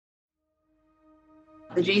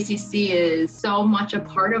The JCC is so much a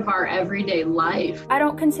part of our everyday life. I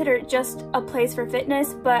don't consider it just a place for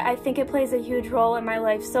fitness, but I think it plays a huge role in my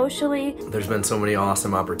life socially. There's been so many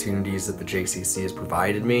awesome opportunities that the JCC has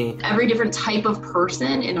provided me. Every different type of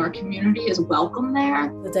person in our community is welcome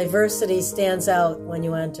there. The diversity stands out when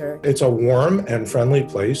you enter. It's a warm and friendly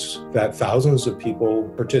place that thousands of people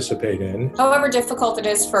participate in. However difficult it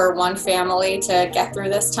is for one family to get through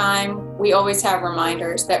this time, we always have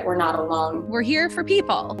reminders that we're not alone. We're here for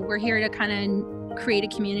people. We're here to kind of create a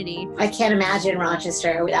community. I can't imagine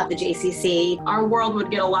Rochester without the JCC. Our world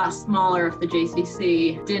would get a lot smaller if the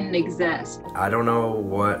JCC didn't exist. I don't know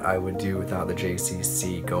what I would do without the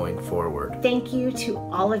JCC going forward. Thank you to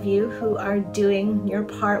all of you who are doing your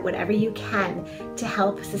part, whatever you can, to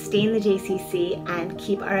help sustain the JCC and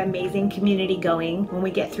keep our amazing community going. When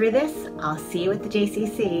we get through this, I'll see you at the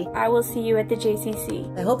JCC. I will see you at the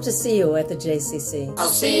JCC. I hope to see you at the JCC. I'll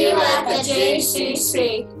see you at the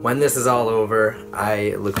JCC. When this is all over,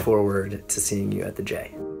 I look forward to seeing you at the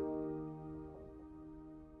J.